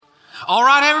All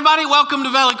right, everybody, welcome to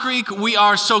Valley Creek. We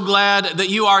are so glad that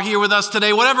you are here with us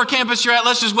today. Whatever campus you're at,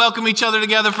 let's just welcome each other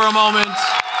together for a moment.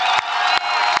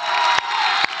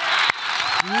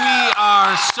 We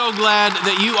are so glad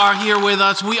that you are here with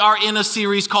us. We are in a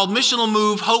series called Missional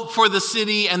Move, Hope for the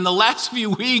City. And the last few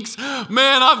weeks,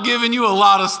 man, I've given you a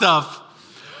lot of stuff.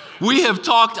 We have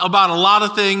talked about a lot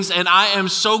of things, and I am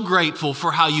so grateful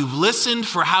for how you've listened,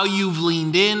 for how you've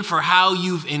leaned in, for how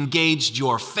you've engaged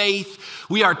your faith.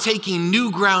 We are taking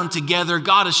new ground together.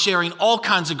 God is sharing all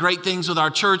kinds of great things with our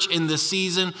church in this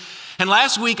season. And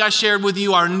last week I shared with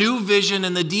you our new vision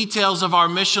and the details of our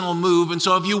missional move. And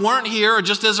so if you weren't here, or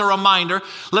just as a reminder,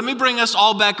 let me bring us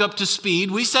all back up to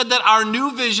speed. We said that our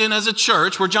new vision as a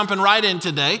church, we're jumping right in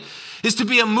today, is to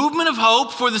be a movement of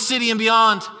hope for the city and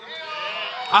beyond.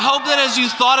 I hope that as you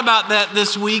thought about that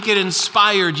this week, it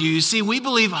inspired you. You see, we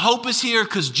believe hope is here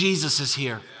because Jesus is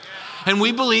here. And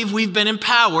we believe we've been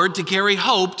empowered to carry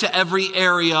hope to every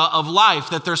area of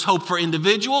life, that there's hope for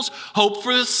individuals, hope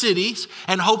for the cities,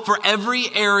 and hope for every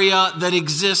area that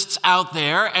exists out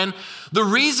there. And the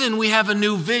reason we have a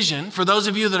new vision, for those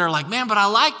of you that are like, man, but I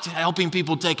liked helping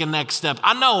people take a next step.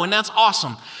 I know, and that's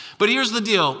awesome. But here's the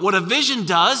deal. What a vision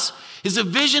does is a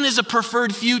vision is a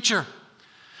preferred future.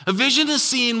 A vision is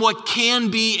seeing what can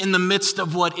be in the midst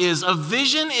of what is. A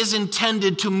vision is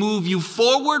intended to move you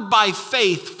forward by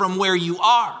faith from where you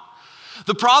are.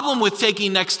 The problem with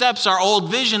taking next steps, our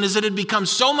old vision, is that it becomes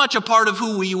so much a part of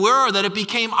who we were that it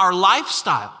became our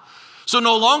lifestyle. So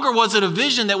no longer was it a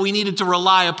vision that we needed to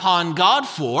rely upon God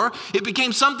for. It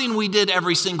became something we did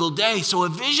every single day. So a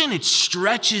vision, it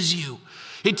stretches you.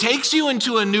 It takes you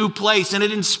into a new place and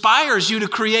it inspires you to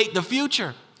create the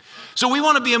future. So we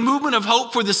want to be a movement of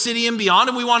hope for the city and beyond,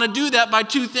 and we want to do that by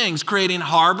two things: creating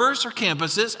harbors or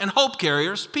campuses and hope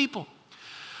carriers, people.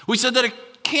 We said that a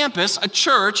campus, a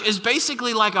church, is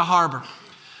basically like a harbor.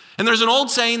 And there's an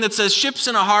old saying that says ships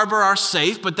in a harbor are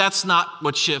safe, but that's not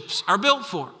what ships are built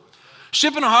for.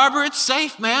 Ship in a harbor, it's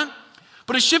safe, man.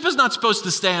 But a ship is not supposed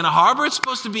to stay in a harbor. It's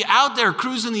supposed to be out there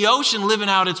cruising the ocean, living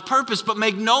out its purpose. But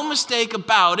make no mistake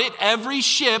about it, every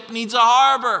ship needs a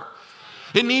harbor.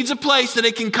 It needs a place that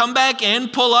it can come back in,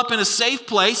 pull up in a safe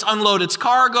place, unload its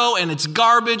cargo and its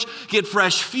garbage, get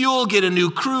fresh fuel, get a new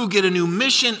crew, get a new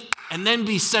mission, and then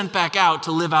be sent back out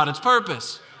to live out its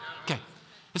purpose. Okay,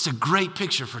 it's a great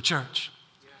picture for church.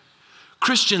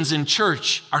 Christians in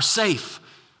church are safe,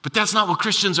 but that's not what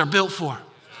Christians are built for.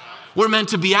 We're meant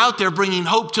to be out there bringing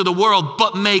hope to the world,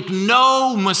 but make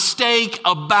no mistake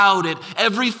about it.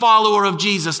 Every follower of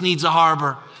Jesus needs a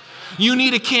harbor. You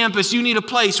need a campus, you need a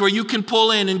place where you can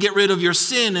pull in and get rid of your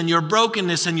sin and your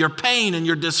brokenness and your pain and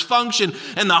your dysfunction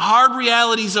and the hard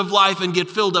realities of life and get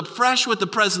filled up fresh with the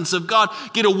presence of God,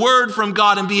 get a word from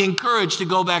God and be encouraged to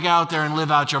go back out there and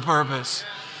live out your purpose.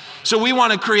 So we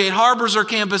want to create harbors or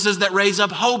campuses that raise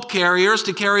up hope carriers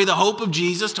to carry the hope of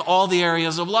Jesus to all the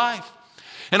areas of life.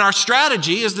 And our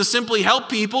strategy is to simply help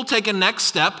people take a next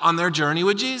step on their journey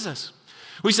with Jesus.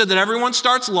 We said that everyone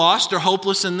starts lost or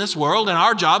hopeless in this world, and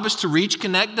our job is to reach,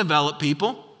 connect, develop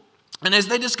people. And as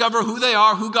they discover who they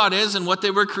are, who God is, and what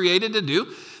they were created to do,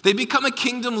 they become a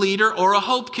kingdom leader or a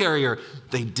hope carrier.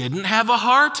 They didn't have a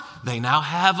heart, they now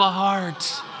have a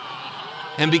heart.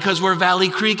 And because we're Valley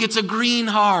Creek, it's a green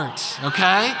heart,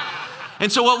 okay?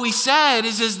 And so what we said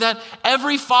is that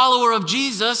every follower of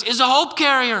Jesus is a hope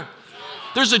carrier.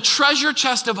 There's a treasure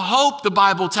chest of hope, the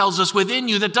Bible tells us, within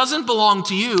you that doesn't belong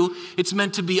to you. It's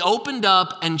meant to be opened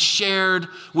up and shared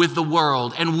with the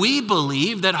world. And we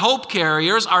believe that hope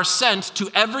carriers are sent to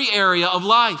every area of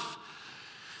life.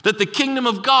 That the kingdom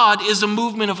of God is a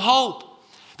movement of hope.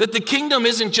 That the kingdom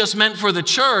isn't just meant for the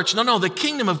church. No, the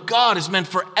kingdom of God is meant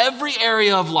for every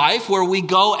area of life where we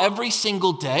go every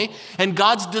single day. And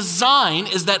God's design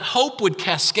is that hope would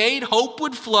cascade, hope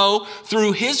would flow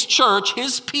through his church,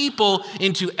 his people,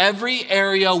 into every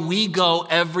area we go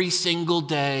every single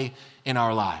day in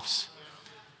our lives.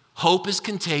 Hope is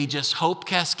contagious, hope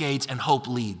cascades, and hope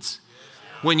leads.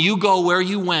 When you go where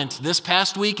you went this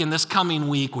past week and this coming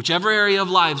week, whichever area of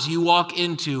lives you walk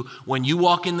into, when you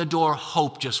walk in the door,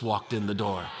 hope just walked in the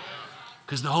door.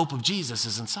 Because the hope of Jesus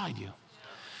is inside you.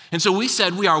 And so we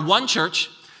said we are one church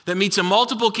that meets in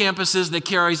multiple campuses that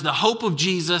carries the hope of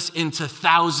Jesus into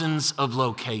thousands of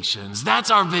locations. That's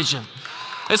our vision.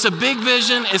 It's a big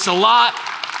vision. It's a lot.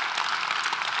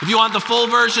 If you want the full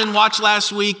version, watch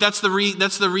last week. That's the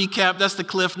recap. That's the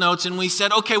Cliff Notes. And we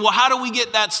said, okay, well, how do we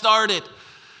get that started?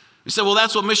 We said, well,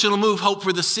 that's what Missional Move, Hope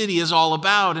for the City is all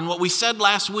about. And what we said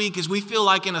last week is we feel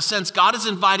like, in a sense, God is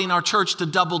inviting our church to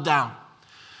double down.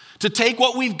 To take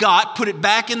what we've got, put it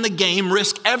back in the game,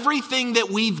 risk everything that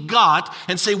we've got,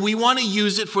 and say we want to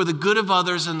use it for the good of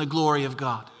others and the glory of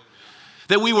God.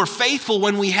 That we were faithful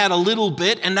when we had a little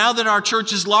bit, and now that our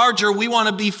church is larger, we want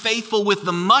to be faithful with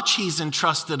the much He's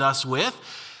entrusted us with.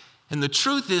 And the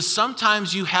truth is,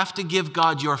 sometimes you have to give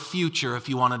God your future if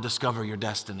you want to discover your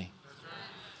destiny.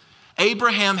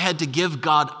 Abraham had to give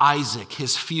God Isaac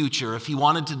his future if he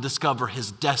wanted to discover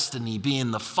his destiny,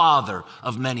 being the father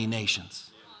of many nations.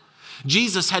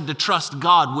 Jesus had to trust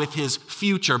God with his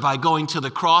future by going to the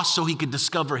cross so he could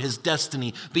discover his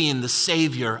destiny, being the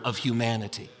Savior of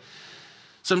humanity.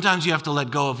 Sometimes you have to let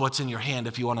go of what's in your hand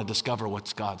if you want to discover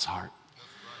what's God's heart.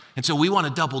 And so we want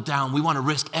to double down. We want to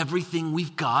risk everything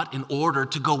we've got in order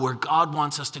to go where God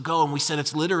wants us to go. And we said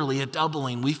it's literally a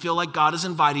doubling. We feel like God is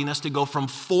inviting us to go from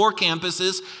 4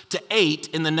 campuses to 8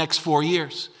 in the next 4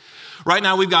 years. Right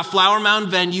now, we've got Flower Mound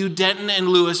Venue, Denton, and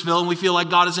Louisville, and we feel like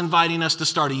God is inviting us to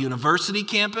start a university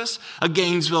campus, a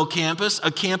Gainesville campus, a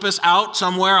campus out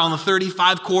somewhere on the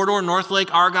 35 corridor, North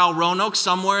Lake, Argyle, Roanoke,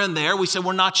 somewhere in there. We said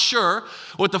we're not sure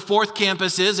what the 4th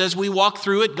campus is. As we walk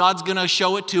through it, God's going to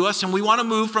show it to us, and we want to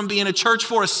move from being a church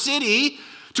for a city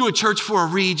to a church for a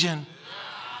region.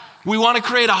 We want to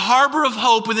create a harbor of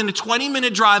hope within a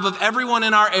 20-minute drive of everyone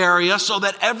in our area so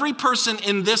that every person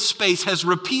in this space has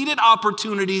repeated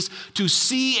opportunities to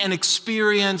see and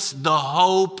experience the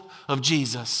hope of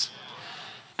Jesus.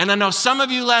 And I know some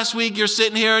of you last week, you're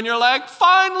sitting here and you're like,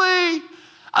 finally,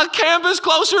 a campus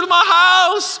closer to my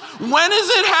house. When is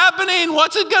it happening?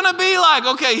 What's it going to be like?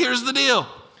 Okay, here's the deal.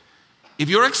 If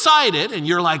you're excited and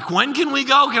you're like, when can we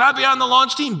go? Can I be on the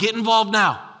launch team? Get involved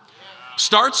now.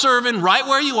 Start serving right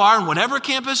where you are, and whatever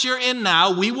campus you're in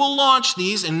now, we will launch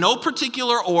these in no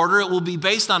particular order. It will be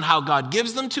based on how God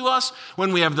gives them to us.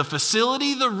 When we have the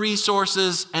facility, the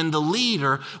resources, and the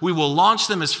leader, we will launch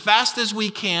them as fast as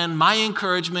we can. My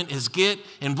encouragement is get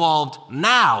involved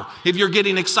now if you're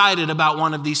getting excited about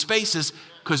one of these spaces,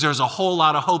 because there's a whole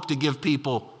lot of hope to give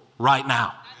people right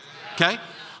now. Okay?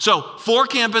 So 4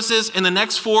 campuses in the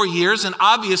next 4 years, and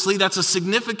obviously that's a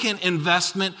significant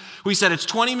investment. We said it's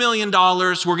 $20 million.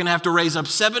 We're going to have to raise up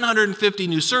 750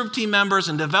 new serve team members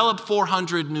and develop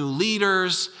 400 new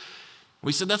leaders.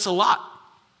 We said that's a lot.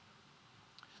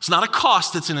 It's not a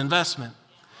cost, it's an investment.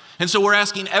 And so we're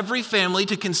asking every family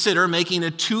to consider making a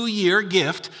 2-year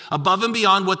gift above and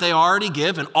beyond what they already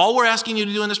give. And all we're asking you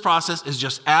to do in this process is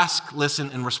just ask, listen,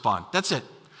 and respond. That's it.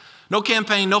 No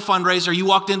campaign, no fundraiser. You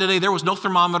walked in today, there was no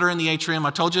thermometer in the atrium. I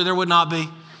told you there would not be.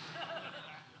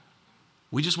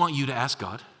 We just want you to ask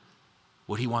God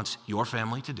what He wants your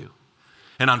family to do.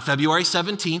 And on February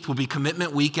 17th will be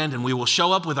commitment weekend, and we will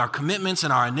show up with our commitments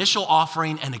and our initial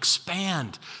offering and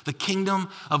expand the kingdom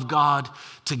of God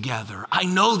together. I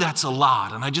know that's a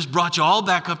lot, and I just brought you all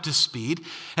back up to speed.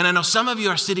 And I know some of you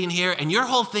are sitting here, and your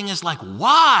whole thing is like,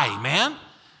 why, man?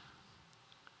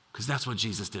 Because that's what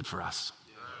Jesus did for us.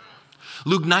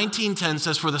 Luke 19:10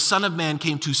 says, for the Son of Man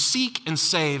came to seek and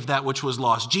save that which was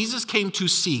lost. Jesus came to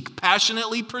seek,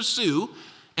 passionately pursue,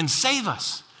 and save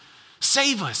us.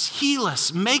 Save us, heal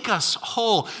us, make us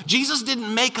whole. Jesus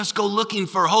didn't make us go looking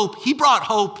for hope. He brought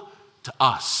hope to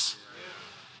us.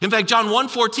 In fact, John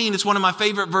 1:14 is one of my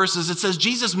favorite verses. It says,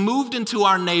 Jesus moved into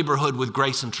our neighborhood with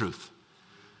grace and truth.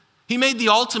 He made the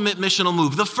ultimate missional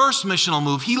move, the first missional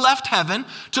move. He left heaven,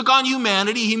 took on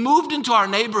humanity. He moved into our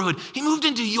neighborhood. He moved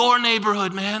into your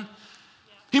neighborhood, man.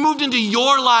 He moved into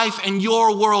your life and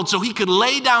your world so He could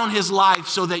lay down His life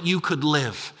so that you could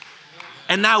live.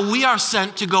 And now we are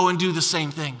sent to go and do the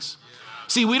same things.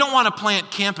 See, we don't want to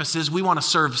plant campuses. We want to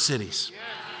serve cities.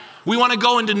 We want to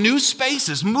go into new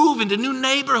spaces, move into new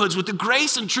neighborhoods with the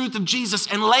grace and truth of Jesus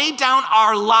and lay down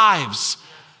our lives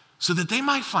so that they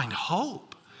might find hope.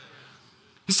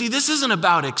 You see, this isn't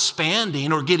about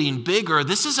expanding or getting bigger.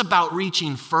 This is about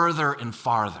reaching further and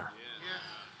farther.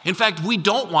 In fact, we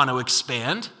don't want to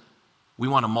expand. We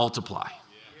want to multiply.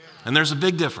 And there's a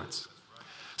big difference.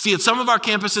 See, at some of our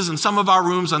campuses and some of our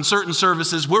rooms on certain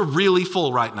services, we're really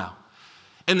full right now.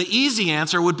 And the easy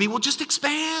answer would be, well, just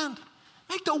expand.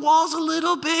 Make the walls a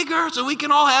little bigger so we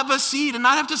can all have a seat and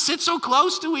not have to sit so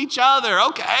close to each other.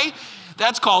 Okay,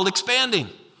 that's called expanding.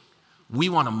 We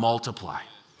want to multiply.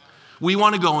 We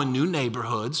want to go in new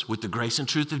neighborhoods with the grace and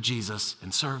truth of Jesus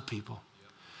and serve people.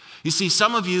 You see,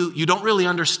 some of you, you don't really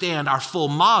understand our full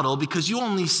model because you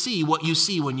only see what you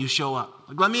see when you show up.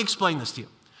 Let me explain this to you.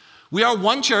 We are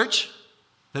one church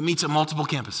that meets at multiple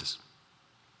campuses.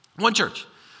 One church.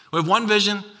 We have one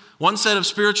vision, one set of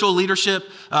spiritual leadership,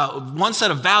 one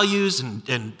set of values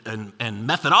and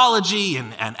methodology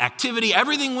and activity.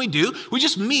 Everything we do, we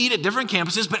just meet at different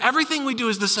campuses, but everything we do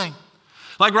is the same.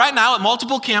 Like right now at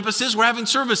multiple campuses, we're having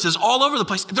services all over the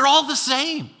place. They're all the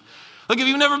same. Like if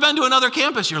you've never been to another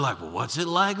campus, you're like, well, what's it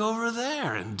like over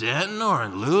there in Denton or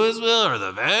in Louisville or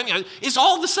the Van? It's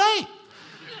all the same.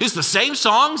 It's the same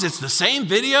songs, it's the same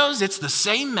videos, it's the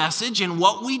same message. And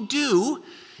what we do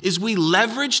is we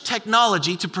leverage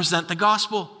technology to present the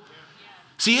gospel.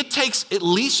 See, it takes at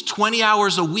least 20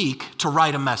 hours a week to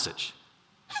write a message.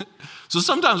 So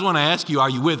sometimes when I ask you, are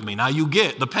you with me? Now you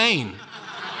get the pain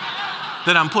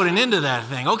that I'm putting into that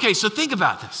thing. Okay, so think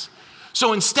about this.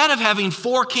 So instead of having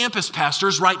 4 campus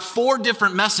pastors write 4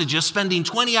 different messages, spending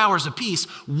 20 hours apiece,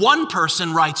 one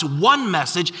person writes one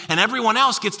message and everyone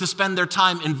else gets to spend their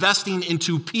time investing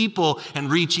into people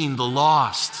and reaching the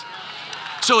lost.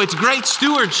 So it's great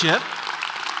stewardship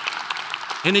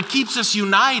and it keeps us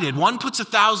united. 1 puts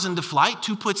 1,000 to flight,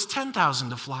 2 puts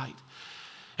 10,000 to flight.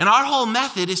 And our whole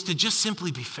method is to just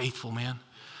simply be faithful, man.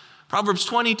 Proverbs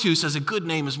 22 says a good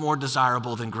name is more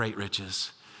desirable than great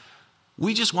riches.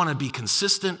 We just want to be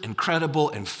consistent and credible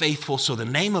and faithful. So the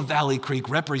name of Valley Creek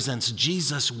represents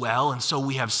Jesus well. And so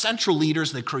we have central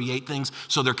leaders that create things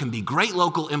so there can be great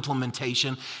local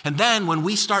implementation. And then when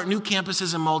we start new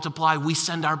campuses and multiply, we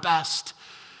send our best.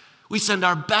 We send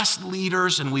our best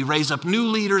leaders and we raise up new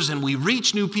leaders and we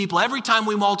reach new people. Every time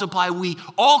we multiply,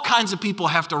 all kinds of people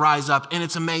have to rise up and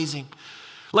it's amazing.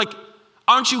 Like,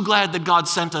 aren't you glad that God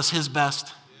sent us his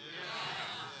best?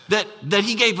 That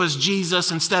he gave us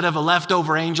Jesus instead of a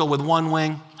leftover angel with one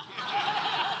wing.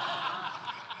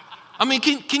 I mean,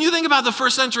 can you think about the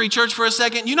first century church for a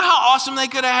second? You know how awesome they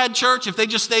could have had church if they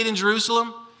just stayed in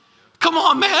Jerusalem? Come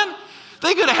on, man.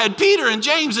 They could have had Peter and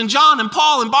James and John and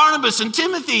Paul and Barnabas and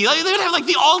Timothy. They would have like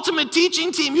the ultimate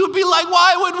teaching team. You would be like,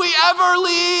 why would we ever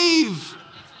leave?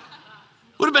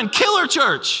 Would have been killer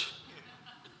church.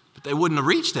 But they wouldn't have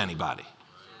reached anybody.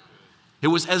 It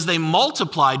was as they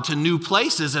multiplied to new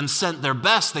places and sent their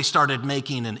best, they started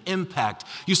making an impact.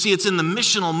 You see, it's in the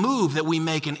missional move that we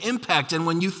make an impact. And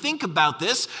when you think about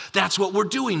this, that's what we're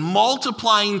doing,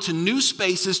 multiplying to new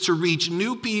spaces to reach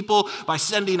new people by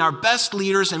sending our best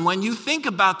leaders. And when you think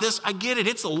about this, I get it,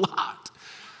 it's a lot.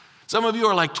 Some of you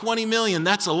are like 20 million,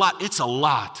 that's a lot. It's a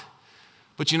lot.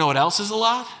 But you know what else is a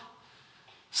lot?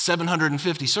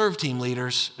 750 serve team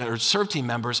leaders, or serve team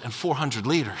members, and 400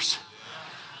 leaders.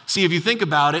 See, if you think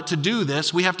about it, to do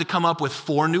this, we have to come up with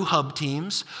 4 new hub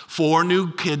teams, 4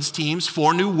 new kids teams,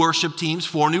 4 new worship teams,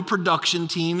 4 new production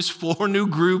teams, 4 new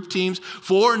group teams,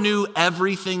 4 new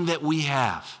everything that we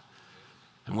have.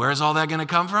 And where is all that going to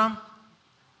come from?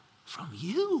 From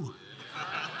you.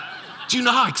 Do you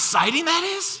know how exciting that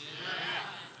is?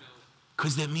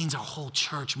 Because that means our whole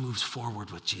church moves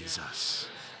forward with Jesus.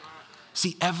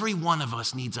 See, every one of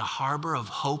us needs a harbor of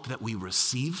hope that we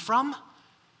receive from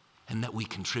and that we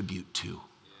contribute to.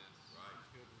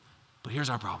 But here's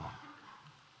our problem.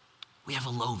 We have a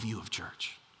low view of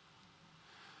church.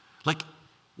 Like,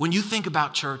 when you think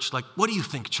about church, like, what do you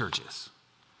think church is?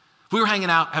 If we were hanging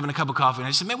out, having a cup of coffee, and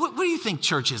I said, man, what do you think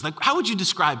church is? Like, how would you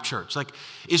describe church? Like,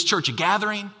 is church a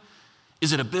gathering?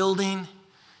 Is it a building?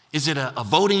 Is it a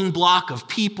voting block of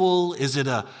people? Is it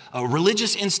a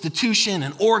religious institution,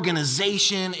 an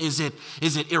organization? Is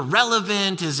it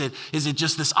irrelevant? Is it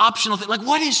just this optional thing? Like,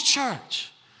 what is church?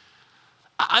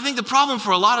 I think the problem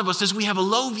for a lot of us is we have a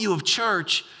low view of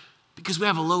church because we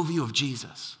have a low view of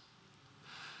Jesus.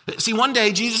 See, one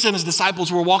day, Jesus and his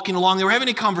disciples were walking along. They were having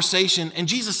a conversation, and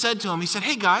Jesus said to them, he said,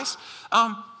 hey, guys,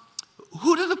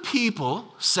 who do the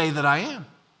people say that I am?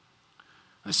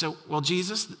 They said, well,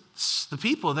 Jesus, the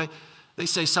people, they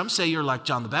say, some say you're like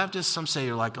John the Baptist, some say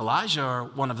you're like Elijah or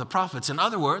one of the prophets. In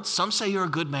other words, some say you're a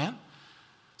good man,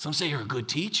 some say you're a good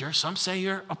teacher, some say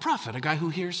you're a prophet, a guy who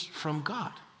hears from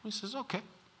God. He says, okay,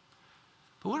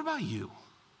 but what about you?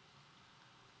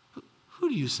 Who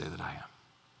do you say that I am?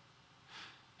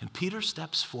 And Peter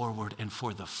steps forward and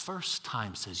for the first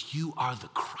time says, you are the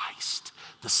Christ,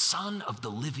 the Son of the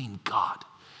living God.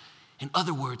 In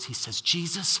other words, he says,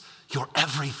 Jesus, you're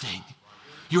everything.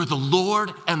 You're the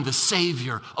Lord and the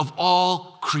Savior of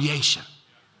all creation.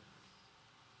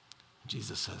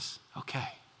 Jesus says, okay.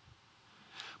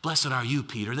 Blessed are you,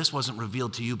 Peter. This wasn't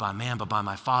revealed to you by man, but by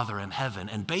my Father in heaven.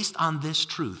 And based on this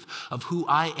truth of who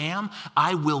I am,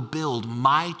 I will build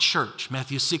my church.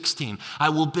 Matthew 16. I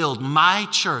will build my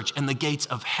church, and the gates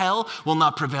of hell will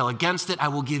not prevail against it. I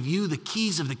will give you the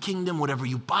keys of the kingdom. Whatever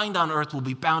you bind on earth will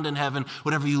be bound in heaven.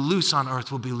 Whatever you loose on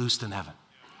earth will be loosed in heaven.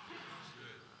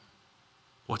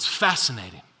 What's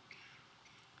fascinating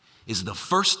is the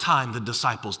first time the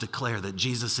disciples declare that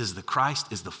Jesus is the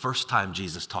Christ is the first time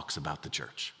Jesus talks about the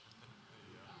church.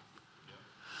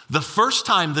 The first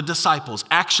time the disciples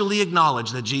actually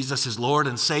acknowledge that Jesus is Lord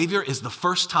and Savior is the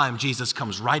first time Jesus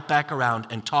comes right back around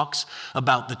and talks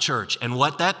about the church. And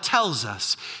what that tells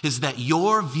us is that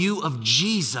your view of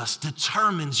Jesus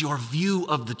determines your view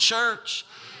of the church.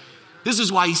 This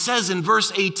is why he says in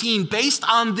verse 18, based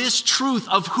on this truth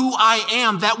of who I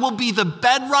am, that will be the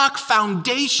bedrock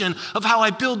foundation of how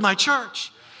I build my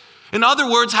church. In other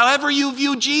words, however you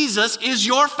view Jesus is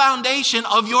your foundation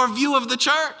of your view of the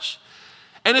church.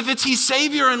 And if it's he's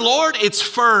Savior and Lord, it's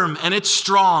firm and it's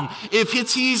strong. If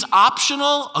it's he's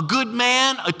optional, a good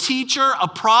man, a teacher, a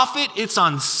prophet, it's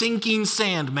on sinking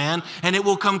sand, man, and it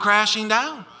will come crashing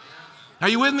down. Are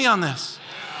you with me on this?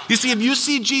 You see, if you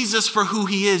see Jesus for who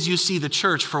he is, you see the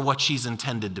church for what she's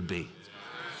intended to be.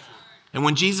 And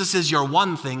when Jesus is your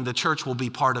one thing, the church will be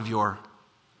part of your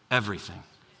everything.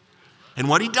 And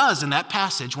what he does in that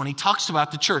passage, when he talks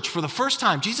about the church, for the first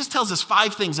time, Jesus tells us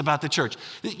 5 things about the church.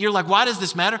 You're like, why does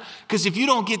this matter? Because if you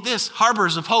don't get this,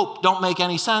 harbors of hope don't make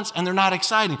any sense and they're not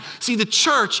exciting. See, the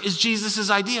church is Jesus'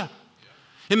 idea.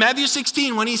 In Matthew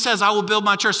 16, when he says, I will build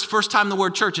my church, the first time the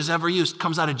word church is ever used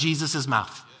comes out of Jesus'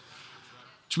 mouth,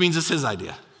 which means it's his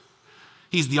idea.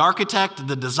 He's the architect,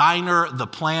 the designer, the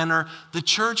planner. The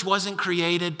church wasn't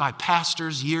created by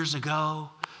pastors years ago.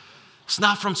 It's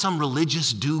not from some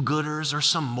religious do-gooders or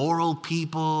some moral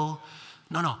people.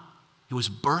 No. It was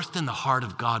birthed in the heart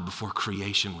of God before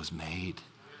creation was made.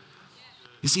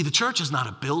 You see, the church is not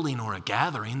a building or a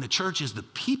gathering. The church is the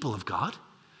people of God,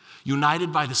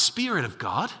 united by the Spirit of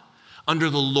God, under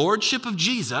the lordship of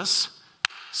Jesus,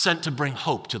 sent to bring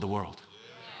hope to the world.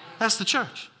 That's the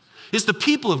church. It's the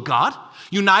people of God,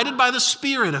 united by the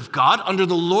Spirit of God, under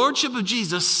the lordship of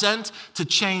Jesus, sent to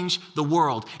change the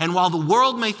world. And while the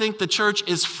world may think the church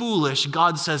is foolish,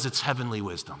 God says it's heavenly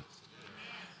wisdom.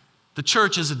 The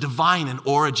church is a divine in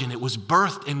origin. It was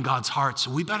birthed in God's heart, so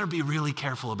we better be really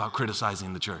careful about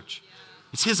criticizing the church.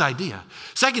 It's his idea.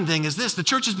 Second thing is this, the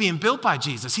church is being built by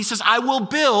Jesus. He says, I will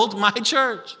build my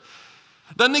church.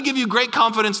 Doesn't it give you great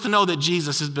confidence to know that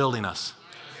Jesus is building us?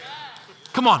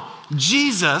 Come on,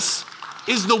 Jesus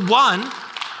is the one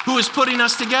who is putting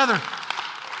us together.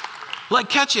 Like,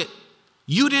 catch it.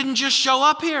 You didn't just show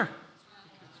up here.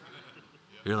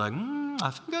 You're like,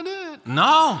 I think I did.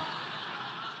 No.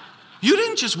 You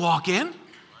didn't just walk in.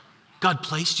 God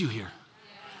placed you here.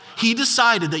 He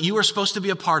decided that you were supposed to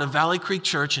be a part of Valley Creek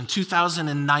Church in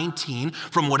 2019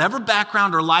 from whatever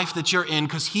background or life that you're in,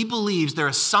 because he believes there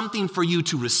is something for you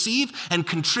to receive and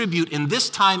contribute in this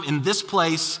time, in this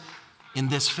place, in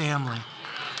this family.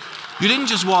 You didn't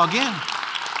just walk in.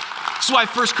 That's why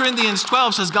 1 Corinthians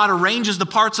 12 says God arranges the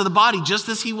parts of the body just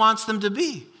as he wants them to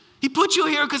be. He put you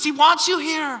here because he wants you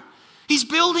here. He's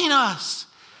building us.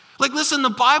 Like, listen, the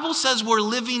Bible says we're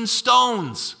living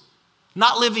stones,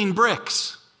 not living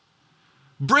bricks.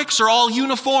 Bricks are all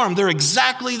uniform. They're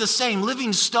exactly the same.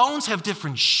 Living stones have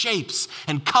different shapes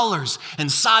and colors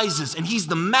and sizes. And he's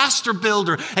the master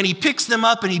builder. And he picks them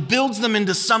up and he builds them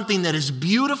into something that is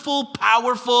beautiful,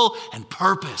 powerful, and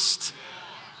purposed.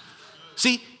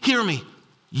 See, hear me.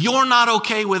 You're not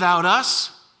okay without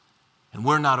us, and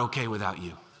we're not okay without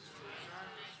you.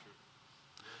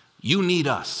 You need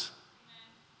us,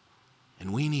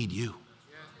 and we need you.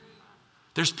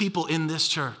 There's people in this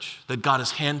church that God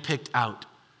has handpicked out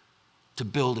to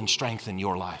build and strengthen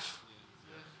your life.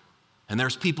 And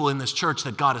there's people in this church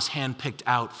that God has handpicked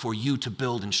out for you to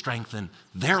build and strengthen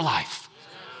their life.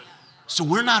 So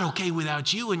we're not okay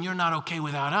without you, and you're not okay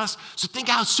without us. So think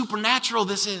how supernatural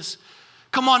this is.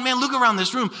 Come on, man, look around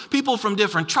this room. People from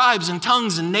different tribes and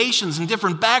tongues and nations and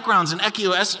different backgrounds and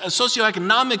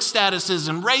socioeconomic statuses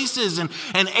and races and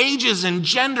ages and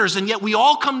genders, and yet we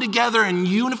all come together in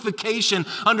unification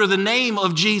under the name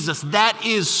of Jesus. That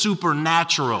is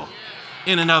supernatural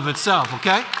in and of itself,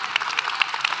 okay?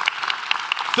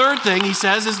 Third thing he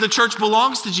says is the church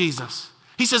belongs to Jesus.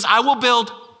 He says, I will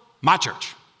build my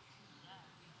church.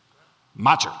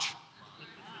 My church.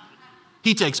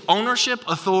 He takes ownership,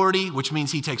 authority, which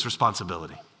means he takes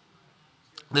responsibility.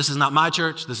 This is not my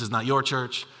church. This is not your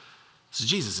church. This is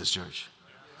Jesus' church.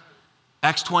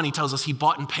 Acts 20 tells us he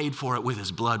bought and paid for it with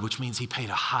his blood, which means he paid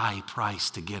a high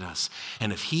price to get us.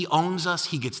 And if he owns us,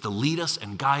 he gets to lead us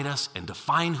and guide us and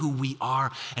define who we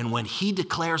are. And when he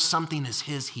declares something is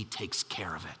his, he takes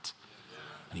care of it.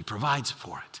 And he provides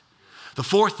for it. The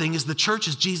fourth thing is the church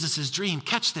is Jesus' dream.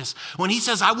 Catch this. When he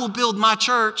says, I will build my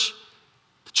church,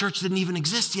 the church didn't even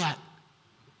exist yet.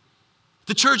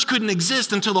 The church couldn't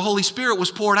exist until the Holy Spirit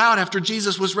was poured out after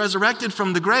Jesus was resurrected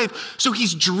from the grave. So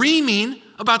he's dreaming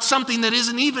about something that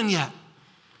isn't even yet.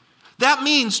 That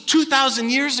means 2,000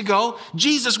 years ago,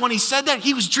 Jesus, when he said that,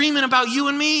 he was dreaming about you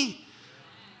and me.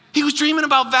 He was dreaming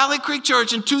about Valley Creek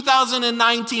Church in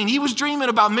 2019. He was dreaming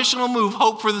about Missional Move,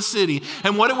 Hope for the City,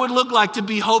 and what it would look like to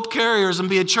be hope carriers and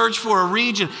be a church for a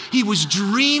region. He was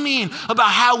dreaming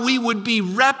about how we would be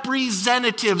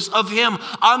representatives of him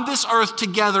on this earth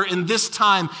together in this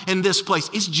time, in this place.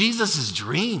 It's Jesus'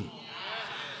 dream.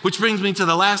 Which brings me to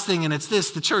the last thing, and it's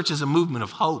this: the church is a movement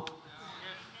of hope.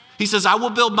 He says, I will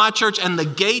build my church, and the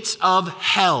gates of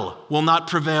hell will not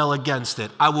prevail against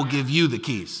it. I will give you the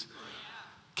keys.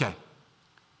 Okay,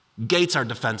 gates are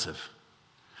defensive,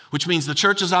 which means the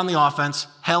church is on the offense,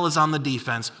 hell is on the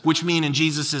defense, which means in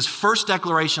Jesus' first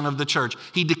declaration of the church,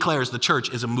 he declares the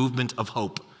church is a movement of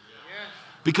hope.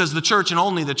 Because the church and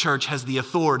only the church has the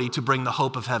authority to bring the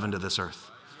hope of heaven to this earth.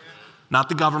 Not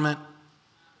the government.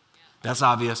 That's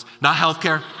obvious. Not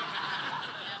healthcare.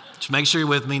 Just make sure you're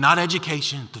with me. Not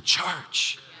education. The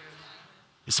church.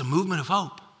 It's a movement of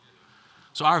hope.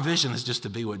 So our vision is just to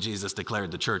be what Jesus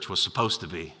declared the church was supposed to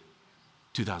be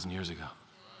 2,000 years ago.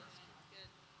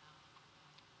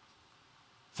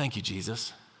 Thank you,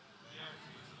 Jesus,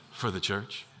 for the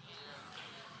church.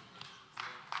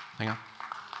 Hang on.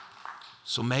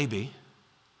 So maybe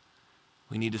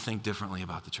we need to think differently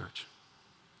about the church.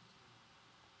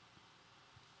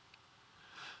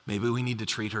 Maybe we need to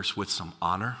treat her with some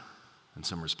honor and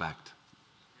some respect.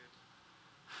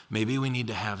 Maybe we need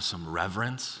to have some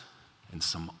reverence and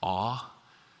some awe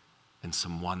and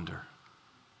some wonder.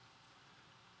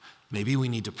 Maybe we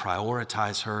need to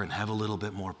prioritize her and have a little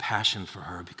bit more passion for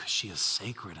her because she is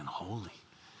sacred and holy.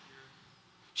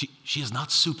 She is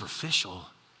not superficial.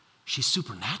 She's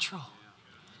supernatural.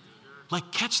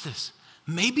 Like, catch this.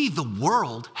 Maybe the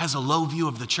world has a low view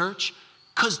of the church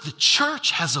because the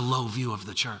church has a low view of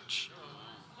the church.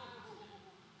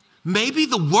 Maybe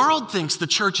the world thinks the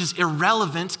church is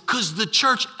irrelevant because the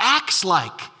church acts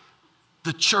like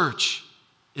the church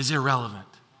is irrelevant.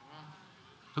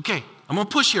 Okay, I'm going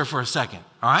to push here for a second,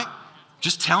 all right?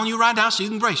 Just telling you right now so you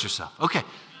can brace yourself. Okay,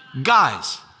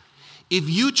 guys, if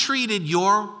you treated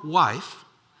your wife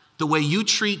the way you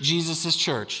treat Jesus'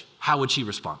 church, how would she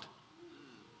respond?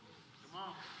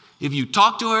 If you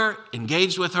talked to her,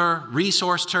 engaged with her,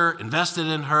 resourced her, invested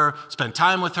in her, spent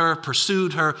time with her,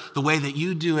 pursued her the way that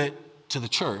you do it to the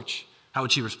church, how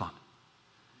would she respond?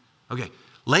 Okay,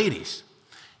 ladies,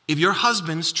 if your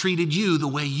husbands treated you the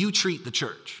way you treat the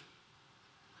church,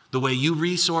 the way you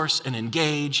resource and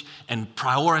engage and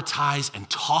prioritize and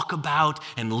talk about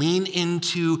and lean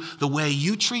into the way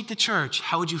you treat the church,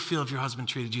 how would you feel if your husband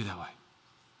treated you that way?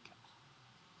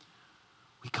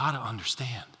 We got to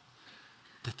understand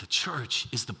that the church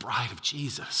is the bride of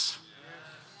Jesus.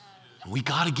 And we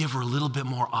got to give her a little bit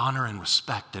more honor and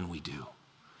respect than we do.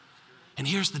 And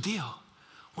here's the deal.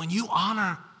 When you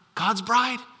honor God's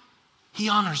bride, he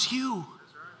honors you.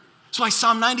 That's why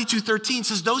Psalm 92:13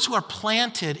 says, those who are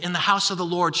planted in the house of the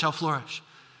Lord shall flourish.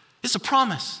 It's a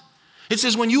promise. It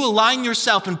says when you align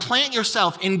yourself and plant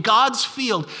yourself in God's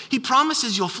field, he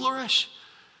promises you'll flourish.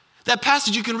 That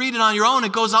passage, you can read it on your own.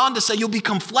 It goes on to say you'll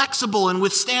become flexible and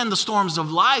withstand the storms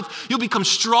of life. You'll become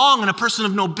strong and a person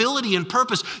of nobility and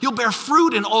purpose. You'll bear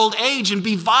fruit in old age and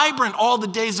be vibrant all the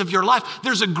days of your life.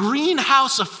 There's a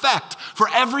greenhouse effect for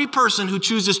every person who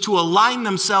chooses to align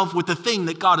themselves with the thing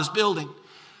that God is building.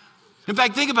 In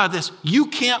fact, think about this. You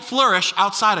can't flourish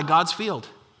outside of God's field.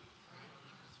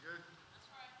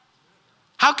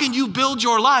 How can you build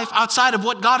your life outside of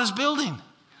what God is building?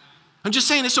 I'm just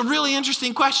saying it's a really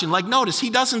interesting question. Like, notice,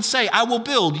 he doesn't say, I will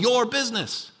build your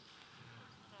business,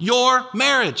 your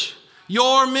marriage,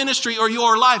 your ministry, or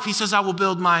your life. He says, I will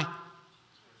build my.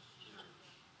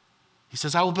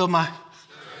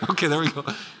 Okay, there we go.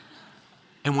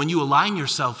 And when you align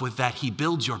yourself with that, he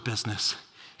builds your business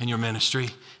and your ministry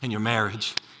and your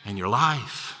marriage and your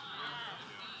life.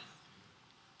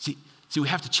 See, we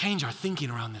have to change our thinking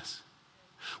around this.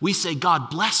 We say, God,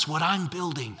 bless what I'm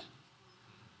building.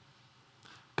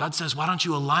 God says, why don't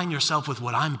you align yourself with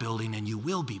what I'm building and you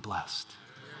will be blessed.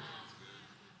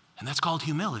 And that's called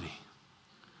humility.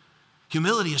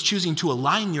 Humility is choosing to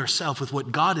align yourself with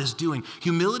what God is doing.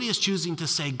 Humility is choosing to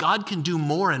say, God can do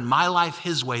more in my life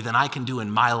his way than I can do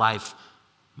in my life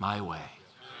my way.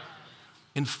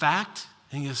 In fact,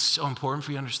 I think it's so important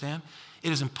for you to understand,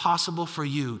 it is impossible for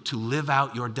you to live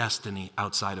out your destiny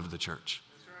outside of the church.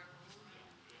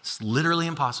 It's literally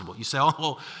impossible. You say,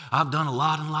 oh, I've done a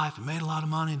lot in life and made a lot of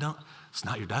money. It's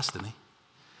not your destiny.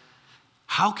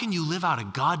 How can you live out a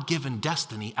God-given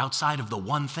destiny outside of the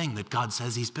one thing that God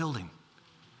says he's building?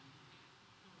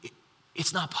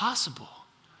 It's not possible.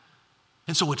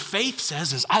 And so what faith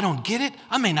says is, I don't get it.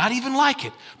 I may not even like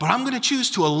it, but I'm going to choose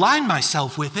to align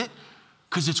myself with it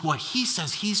because it's what he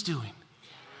says he's doing.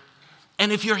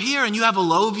 And if you're here and you have a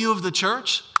low view of the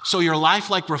church, so your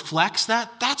life like reflects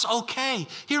that, that's okay.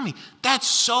 Hear me, that's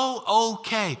so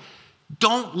okay.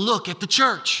 Don't look at the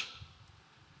church.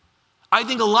 I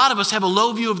think a lot of us have a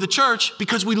low view of the church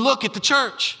because we look at the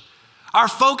church. Our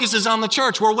focus is on the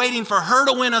church. We're waiting for her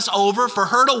to win us over, for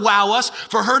her to wow us,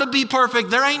 for her to be perfect.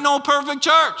 There ain't no perfect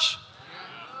church.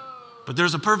 But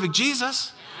there's a perfect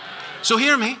Jesus. So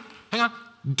hear me, hang on.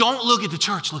 Don't look at the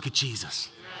church, look at Jesus.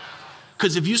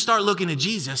 Because if you start looking at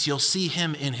Jesus, you'll see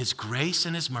him in his grace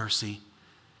and his mercy,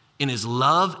 in his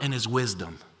love and his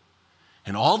wisdom.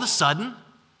 And all of a sudden,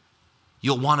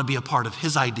 you'll want to be a part of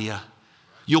his idea.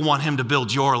 You'll want him to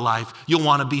build your life. You'll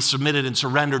want to be submitted and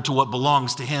surrendered to what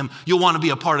belongs to him. You'll want to be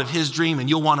a part of his dream, and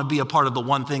you'll want to be a part of the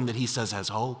one thing that he says has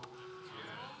hope.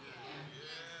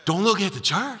 Don't look at the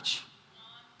church.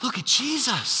 Look at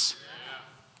Jesus.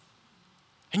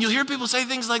 And you'll hear people say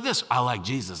things like this: I like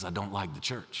Jesus, I don't like the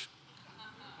church.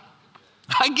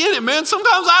 I get it, man.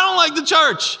 Sometimes I don't like the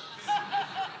church.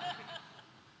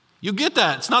 You get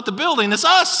that. It's not the building, it's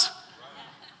us.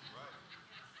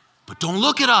 But don't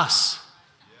look at us.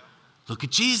 Look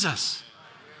at Jesus.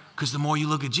 Because the more you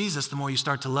look at Jesus, the more you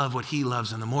start to love what he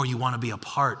loves, and the more you want to be a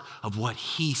part of what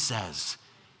he says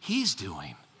he's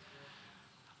doing.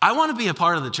 I want to be a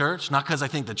part of the church, not because I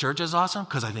think the church is awesome,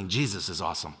 because I think Jesus is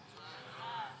awesome.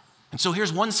 And so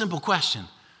here's one simple question.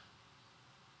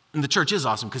 And the church is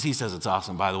awesome because he says it's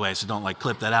awesome, by the way, so don't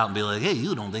clip that out and be like, hey,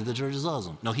 you don't think the church is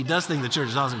awesome. No, he does think the church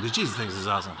is awesome because Jesus thinks it's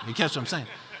awesome. You catch what I'm saying?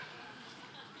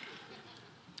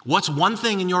 What's one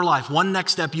thing in your life, one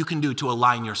next step you can do to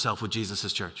align yourself with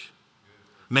Jesus' church?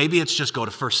 Maybe it's just go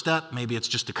to First Step. Maybe it's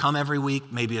just to come every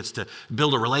week. Maybe it's to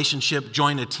build a relationship,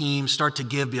 join a team, start to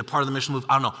give, be a part of the mission move.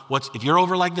 I don't know. If you're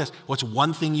over like this, what's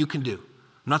one thing you can do?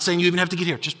 I'm not saying you even have to get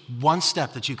here. Just one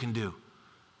step that you can do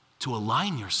to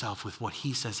align yourself with what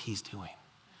he says he's doing.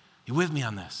 You with me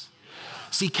on this?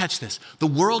 Yes. See, catch this. The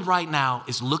world right now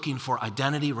is looking for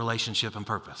identity, relationship, and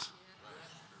purpose.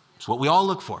 It's what we all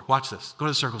look for. Watch this. Go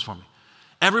to the circles for me.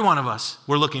 Every one of us,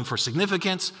 we're looking for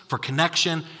significance, for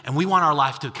connection, and we want our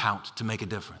life to count, to make a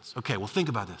difference. Okay, well, think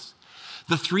about this.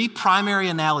 The three primary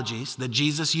analogies that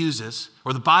Jesus uses,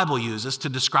 or the Bible uses, to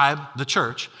describe the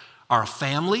church are a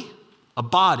family, a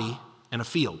body, and a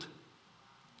field.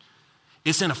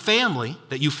 It's in a family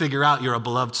that you figure out you're a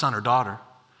beloved son or daughter.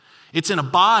 It's in a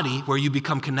body where you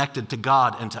become connected to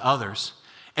God and to others.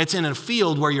 It's in a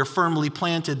field where you're firmly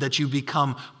planted that you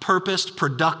become purposed,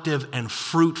 productive, and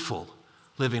fruitful,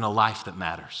 living a life that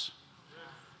matters.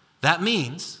 That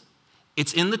means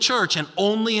it's in the church and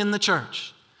only in the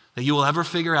church that you will ever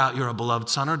figure out you're a beloved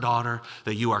son or daughter,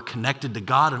 that you are connected to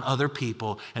God and other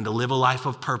people, and to live a life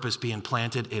of purpose being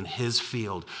planted in his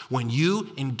field. When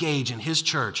you engage in his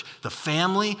church, the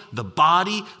family, the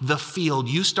body, the field,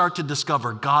 you start to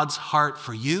discover God's heart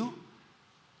for you.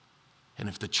 And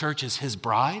if the church is his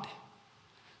bride,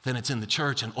 then it's in the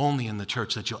church and only in the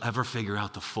church that you'll ever figure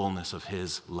out the fullness of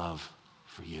his love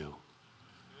for you.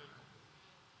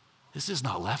 This is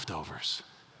not leftovers.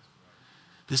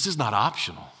 This is not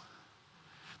optional.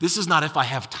 This is not if I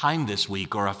have time this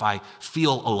week or if I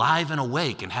feel alive and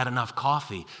awake and had enough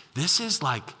coffee. This is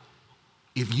like,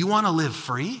 if you want to live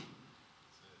free,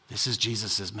 this is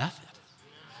Jesus' method.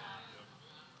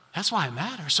 That's why it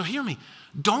matters. So hear me.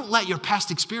 Don't let your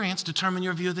past experience determine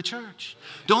your view of the church.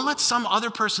 Don't let some other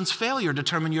person's failure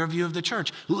determine your view of the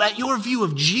church. Let your view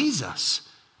of Jesus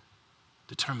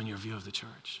determine your view of the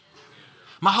church.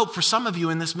 My hope for some of you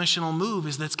in this missional move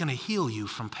is that it's going to heal you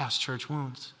from past church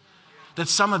wounds. That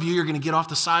some of you, you're going to get off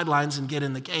the sidelines and get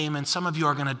in the game, and some of you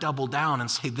are going to double down and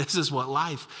say, this is what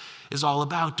life is all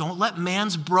about. Don't let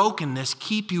man's brokenness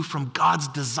keep you from God's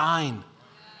design.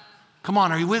 Come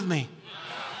on, are you with me?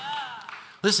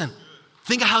 Listen,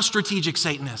 think of how strategic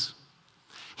Satan is.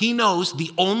 He knows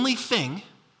the only thing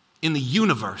in the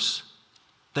universe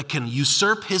that can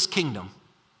usurp his kingdom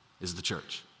is the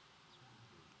church.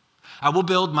 I will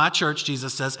build my church,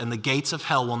 Jesus says, and the gates of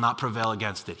hell will not prevail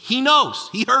against it. He knows.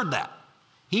 He heard that.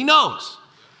 He knows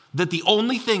that the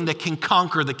only thing that can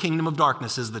conquer the kingdom of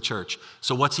darkness is the church.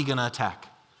 So what's he going to attack?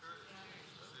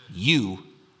 You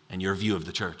and your view of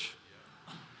the church.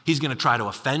 He's going to try to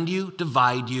offend you,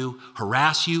 divide you,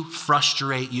 harass you,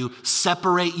 frustrate you,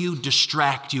 separate you,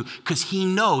 distract you, because he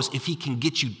knows if he can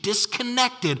get you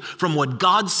disconnected from what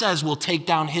God says will take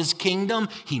down his kingdom,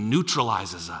 he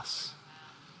neutralizes us.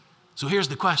 So here's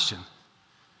the question.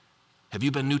 Have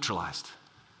you been neutralized?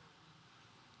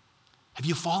 Have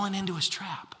you fallen into his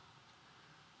trap?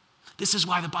 This is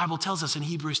why the Bible tells us in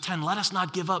Hebrews 10, let us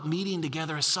not give up meeting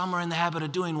together as some are in the habit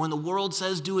of doing. When the world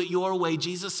says do it your way,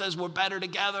 Jesus says we're better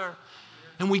together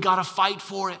and we got to fight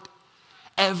for it.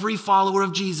 Every follower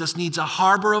of Jesus needs a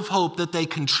harbor of hope that they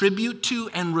contribute to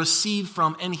and receive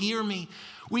from. And hear me,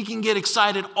 we can get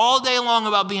excited all day long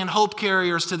about being hope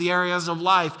carriers to the areas of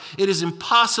life. It is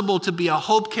impossible to be a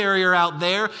hope carrier out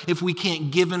there if we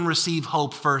can't give and receive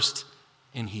hope first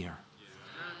in here.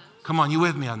 Come on, you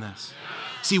with me on this?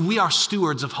 See, we are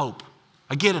stewards of hope.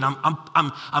 I get it.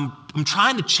 I'm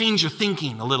trying to change your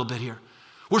thinking a little bit here.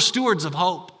 We're stewards of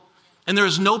hope. And there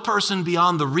is no person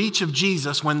beyond the reach of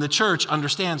Jesus when the church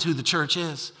understands who the church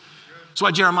is. That's why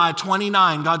Jeremiah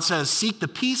 29, God says, seek the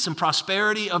peace and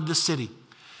prosperity of the city.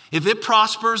 If it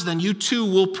prospers, then you too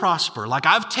will prosper. Like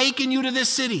I've taken you to this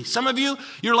city. Some of you,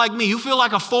 you're like me. You feel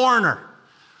like a foreigner.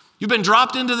 You've been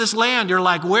dropped into this land. You're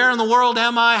like, where in the world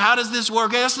am I? How does this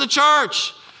work? That's the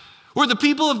church. We're the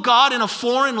people of God in a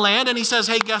foreign land. And he says,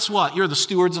 hey, guess what? You're the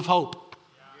stewards of hope.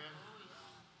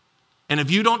 And if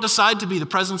you don't decide to be the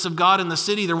presence of God in the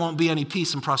city, there won't be any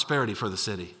peace and prosperity for the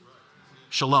city.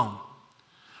 Shalom.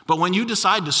 But when you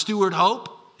decide to steward hope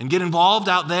and get involved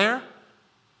out there,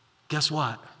 guess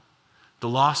what? The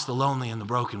lost, the lonely, and the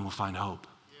broken will find hope.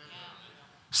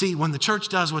 See, when the church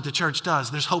does what the church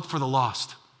does, there's hope for the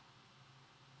lost.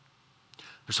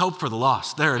 There's hope for the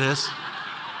lost. There it is.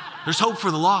 There's hope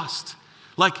for the lost.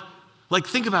 Like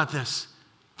think about this.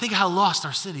 Think how lost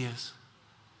our city is.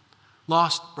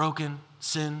 Lost, broken,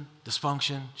 sin,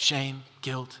 dysfunction, shame,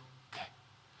 guilt. Okay.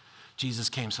 Jesus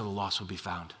came so the lost would be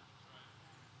found.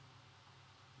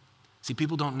 See,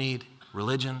 people don't need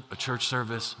religion, a church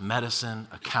service, medicine,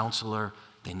 a counselor.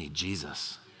 They need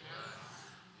Jesus.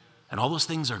 And all those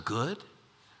things are good,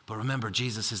 but remember,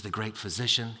 Jesus is the great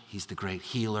physician. He's the great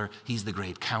healer. He's the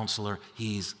great counselor.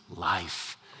 He's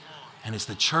life. And it's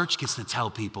the church gets to tell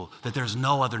people that there's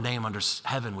no other name under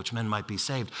heaven which men might be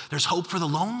saved. There's hope for the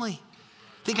lonely.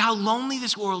 Think how lonely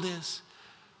this world is.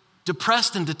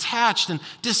 Depressed and detached and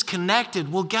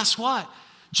disconnected. Well, guess what?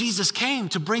 Jesus came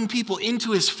to bring people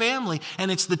into his family, and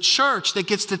it's the church that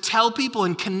gets to tell people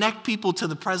and connect people to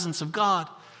the presence of God.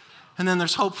 And then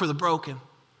there's hope for the broken.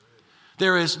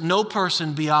 There is no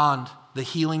person beyond the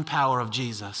healing power of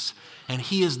Jesus, and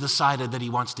he has decided that he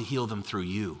wants to heal them through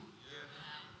you.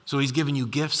 So he's given you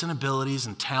gifts and abilities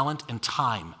and talent and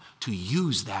time to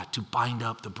use that to bind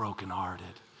up the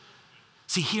brokenhearted.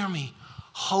 See, hear me.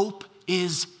 Hope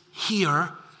is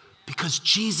here because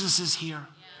Jesus is here.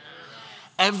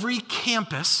 Every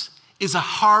campus is a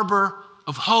harbor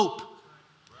of hope.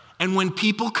 And when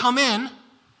people come in,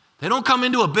 they don't come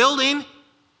into a building,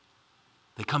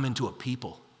 they come into a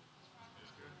people.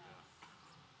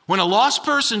 When a lost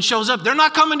person shows up, they're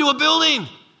not coming to a building.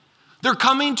 They're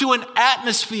coming to an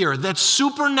atmosphere that's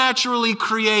supernaturally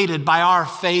created by our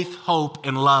faith, hope,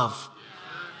 and love.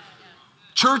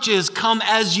 Churches, come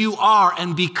as you are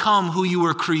and become who you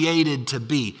were created to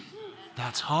be.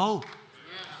 That's hope.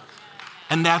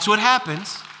 And that's what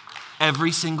happens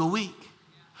every single week.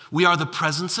 We are the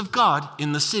presence of God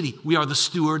in the city. We are the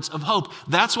stewards of hope.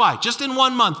 That's why, just in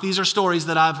 1 month, these are stories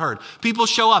that I've heard. People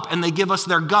show up and they give us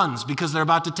their guns because they're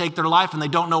about to take their life and they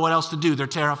don't know what else to do. They're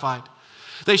terrified.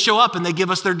 They show up and they give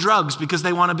us their drugs because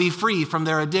they want to be free from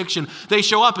their addiction. They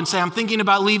show up and say, I'm thinking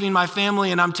about leaving my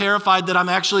family and I'm terrified that I'm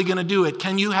actually going to do it.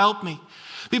 Can you help me?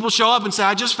 People show up and say,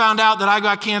 I just found out that I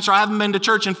got cancer. I haven't been to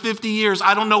church in 50 years.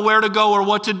 I don't know where to go or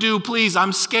what to do. Please,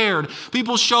 I'm scared.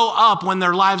 People show up when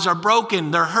their lives are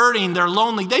broken, they're hurting, they're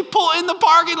lonely. They pull in the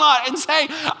parking lot and say,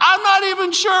 I'm not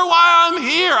even sure why I'm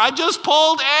here. I just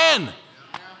pulled in.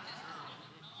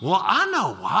 Well, I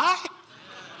know why.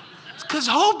 It's because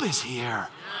hope is here.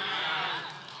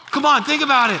 Come on, think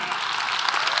about it.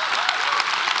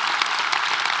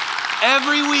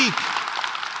 Every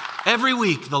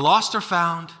week, the lost are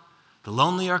found, the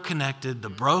lonely are connected, the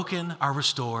broken are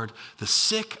restored, the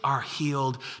sick are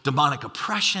healed, demonic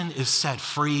oppression is set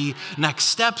free, next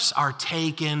steps are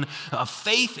taken,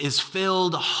 faith is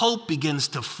filled, hope begins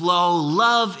to flow,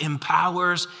 love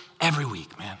empowers every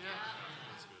week, man.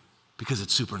 Because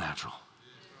it's supernatural.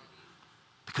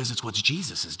 Because it's what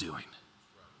Jesus is doing.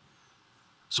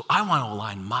 So I want to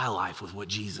align my life with what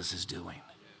Jesus is doing.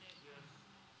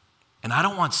 And I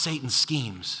don't want Satan's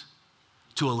schemes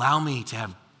to allow me to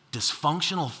have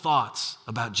dysfunctional thoughts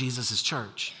about Jesus'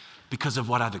 church because of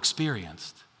what I've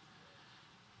experienced.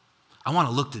 I want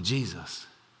to look to Jesus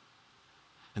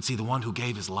and see the one who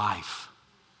gave his life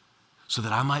so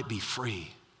that I might be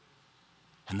free.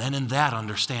 And then in that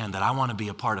understand that I want to be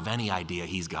a part of any idea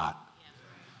he's got.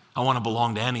 I want to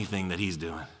belong to anything that he's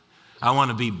doing. I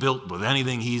want to be built with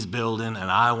anything he's building, and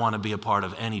I want to be a part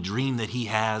of any dream that he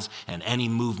has and any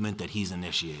movement that he's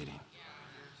initiating.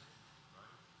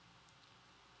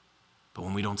 But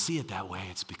when we don't see it that way,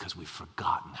 it's because we've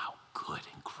forgotten how good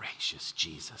and gracious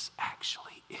Jesus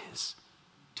actually is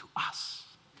to us.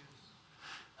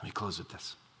 Let me close with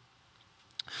this.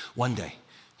 One day,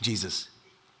 Jesus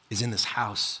is in this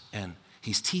house and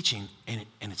he's teaching, and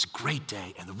it's a great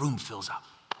day, and the room fills up.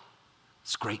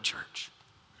 It's a great church.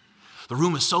 The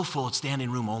room is so full, it's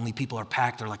standing room only. People are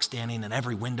packed. They're like standing in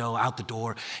every window, out the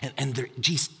door. And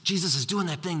Jesus is doing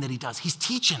that thing that he does. He's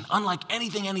teaching unlike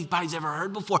anything anybody's ever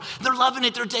heard before. They're loving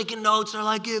it. They're taking notes. They're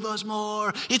like, give us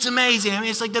more. It's amazing. I mean,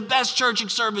 it's like the best church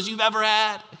service you've ever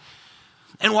had.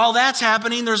 And while that's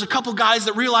happening, there's a couple guys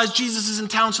that realize Jesus is in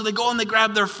town, so they go and they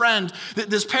grab their friend,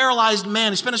 this paralyzed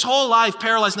man. He spent his whole life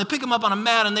paralyzed, and they pick him up on a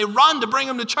mat, and they run to bring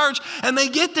him to church, and they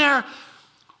get there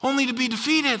only to be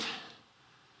defeated.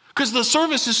 Because the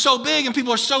service is so big and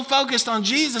people are so focused on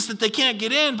Jesus that they can't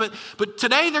get in. But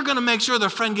today they're going to make sure their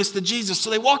friend gets to Jesus. So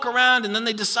they walk around and then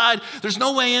they decide there's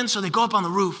no way in, so they go up on the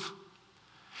roof.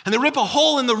 And they rip a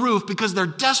hole in the roof because they're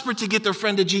desperate to get their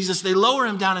friend to Jesus. They lower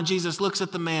him down and Jesus looks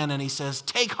at the man and he says,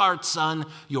 take heart, son,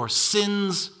 your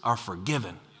sins are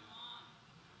forgiven.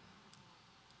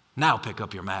 Now pick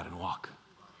up your mat and walk.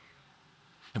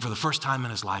 And for the first time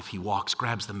in his life, he walks,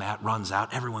 grabs the mat, runs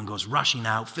out. Everyone goes rushing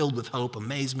out, filled with hope,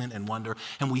 amazement, and wonder.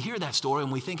 And we hear that story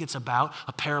and we think it's about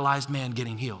a paralyzed man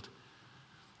getting healed.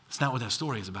 It's not what that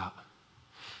story is about.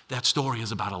 That story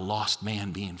is about a lost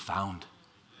man being found.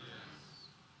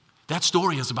 That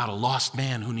story is about a lost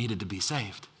man who needed to be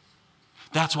saved.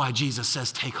 That's why Jesus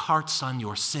says, take heart, son,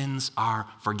 your sins are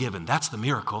forgiven. That's the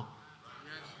miracle.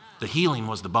 The healing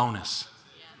was the bonus.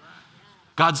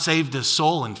 God saved his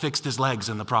soul and fixed his legs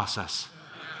in the process.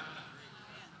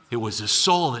 It was his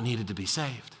soul that needed to be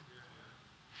saved.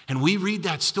 And we read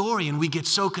that story and we get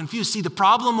so confused. See, the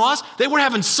problem was they were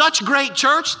having such great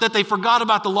church that they forgot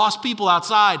about the lost people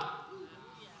outside.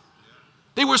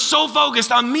 They were so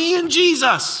focused on me and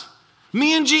Jesus.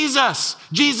 Me and Jesus.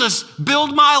 Jesus,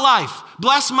 build my life.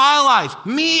 Bless my life.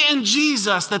 Me and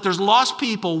Jesus, that there's lost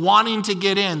people wanting to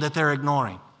get in that they're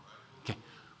ignoring. Okay.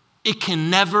 It can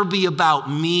never be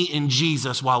about me and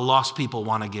Jesus while lost people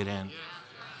want to get in.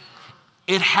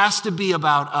 It has to be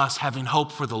about us having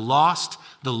hope for the lost,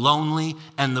 the lonely,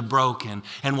 and the broken.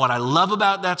 And what I love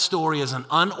about that story is an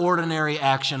unordinary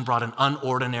action brought an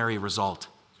unordinary result.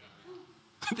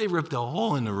 They ripped a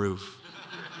hole in the roof.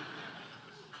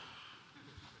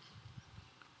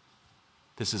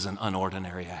 This is an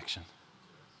unordinary action.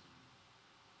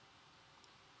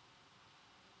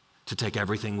 To take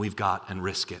everything we've got and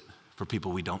risk it for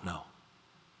people we don't know,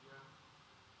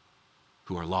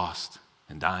 who are lost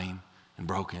and dying and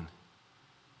broken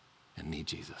and need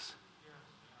Jesus.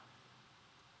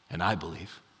 And I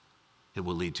believe it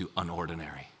will lead to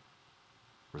unordinary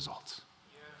results.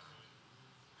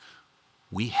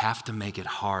 We have to make it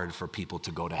hard for people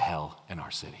to go to hell in our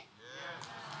city.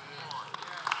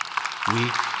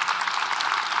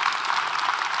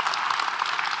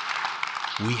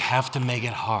 We have to make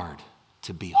it hard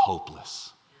to be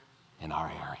hopeless in our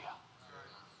area.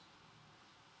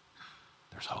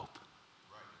 There's hope.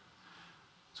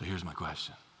 So here's my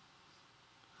question.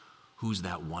 Who's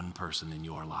that one person in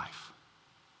your life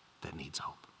that needs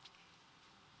hope?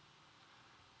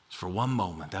 Just for one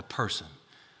moment, that person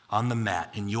on the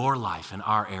mat in your life, in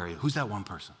our area, who's that one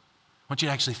person? I want you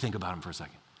to actually think about him for a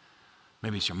second.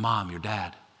 Maybe it's your mom, your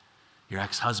dad, your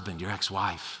ex-husband, your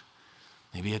ex-wife.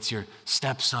 Maybe it's your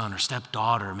stepson or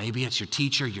stepdaughter. Maybe it's your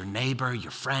teacher, your neighbor, your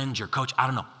friend, your coach. I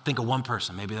don't know. Think of one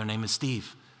person. Maybe their name is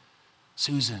Steve,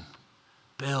 Susan,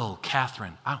 Bill,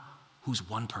 Catherine. Who's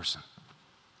one person?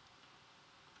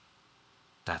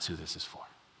 That's who this is for.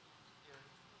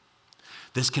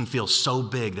 This can feel so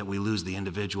big that we lose the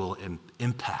individual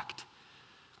impact.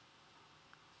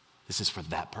 This is for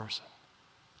that person.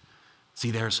 See,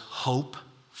 there's hope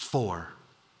for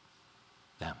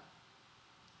them.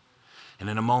 And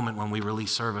in a moment when we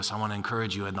release service, I want to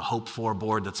encourage you in the Hope For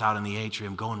board that's out in the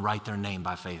atrium, go and write their name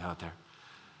by faith out there.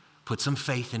 Put some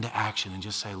faith into action and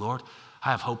just say, Lord,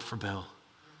 I have hope for Bill,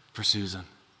 for Susan,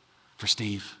 for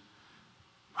Steve.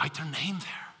 Write their name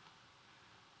there.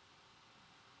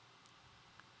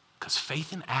 Because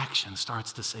faith in action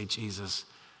starts to say, Jesus,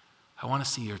 I want to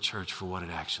see your church for what it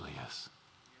actually is.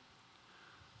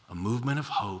 A movement of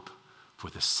hope for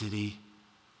the city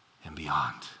and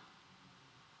beyond.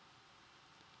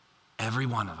 Every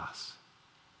one of us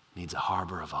needs a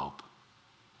harbor of hope.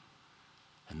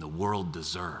 And the world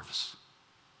deserves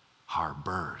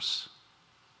harbors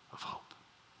of hope.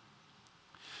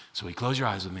 So we close your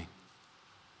eyes with me.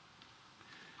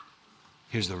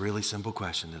 Here's the really simple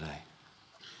question today.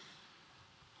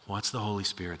 What's the Holy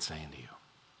Spirit saying to you?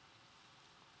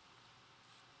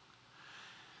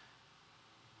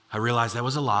 I realize that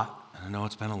was a lot, and I know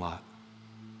it's been a lot.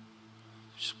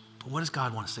 But what does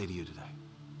God want to say to you today?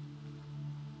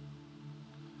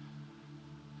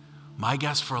 My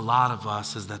guess for a lot of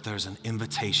us is that there's an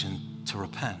invitation to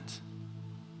repent,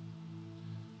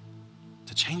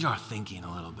 to change our thinking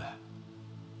a little bit.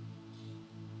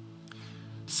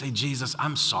 To say, Jesus,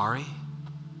 I'm sorry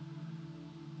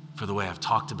for the way I've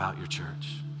talked about your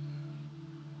church,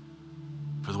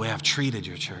 for the way I've treated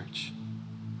your church,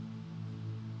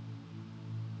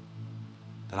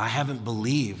 that I haven't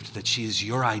believed that she is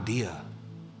your idea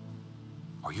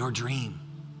or your dream,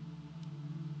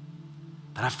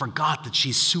 that I forgot that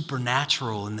she's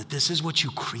supernatural and that this is what you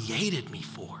created me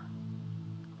for.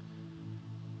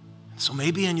 And so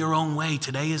maybe in your own way,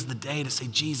 today is the day to say,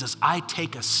 Jesus, I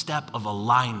take a step of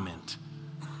alignment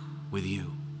with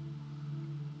you.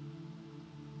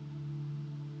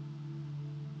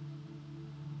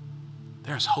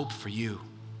 There's hope for you.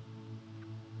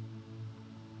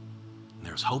 And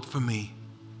there's hope for me.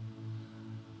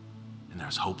 And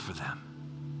there's hope for them.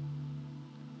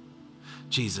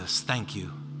 Jesus, thank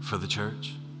you for the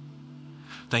church.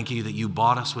 Thank you that you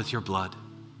bought us with your blood,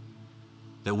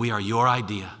 that we are your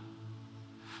idea,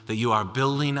 that you are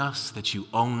building us, that you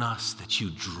own us, that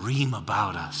you dream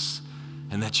about us,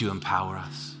 and that you empower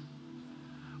us.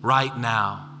 Right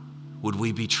now, would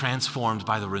we be transformed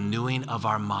by the renewing of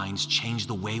our minds, change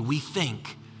the way we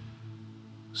think,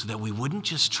 so that we wouldn't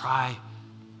just try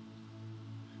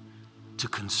to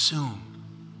consume,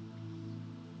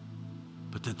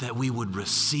 but that we would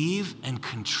receive and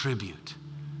contribute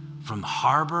from the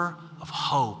harbor of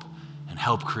hope and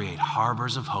help create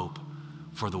harbors of hope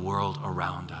for the world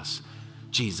around us.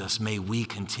 Jesus, may we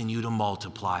continue to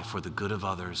multiply for the good of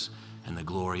others and the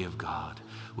glory of God.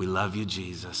 We love you,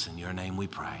 Jesus. In your name we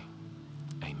pray.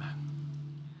 Amen.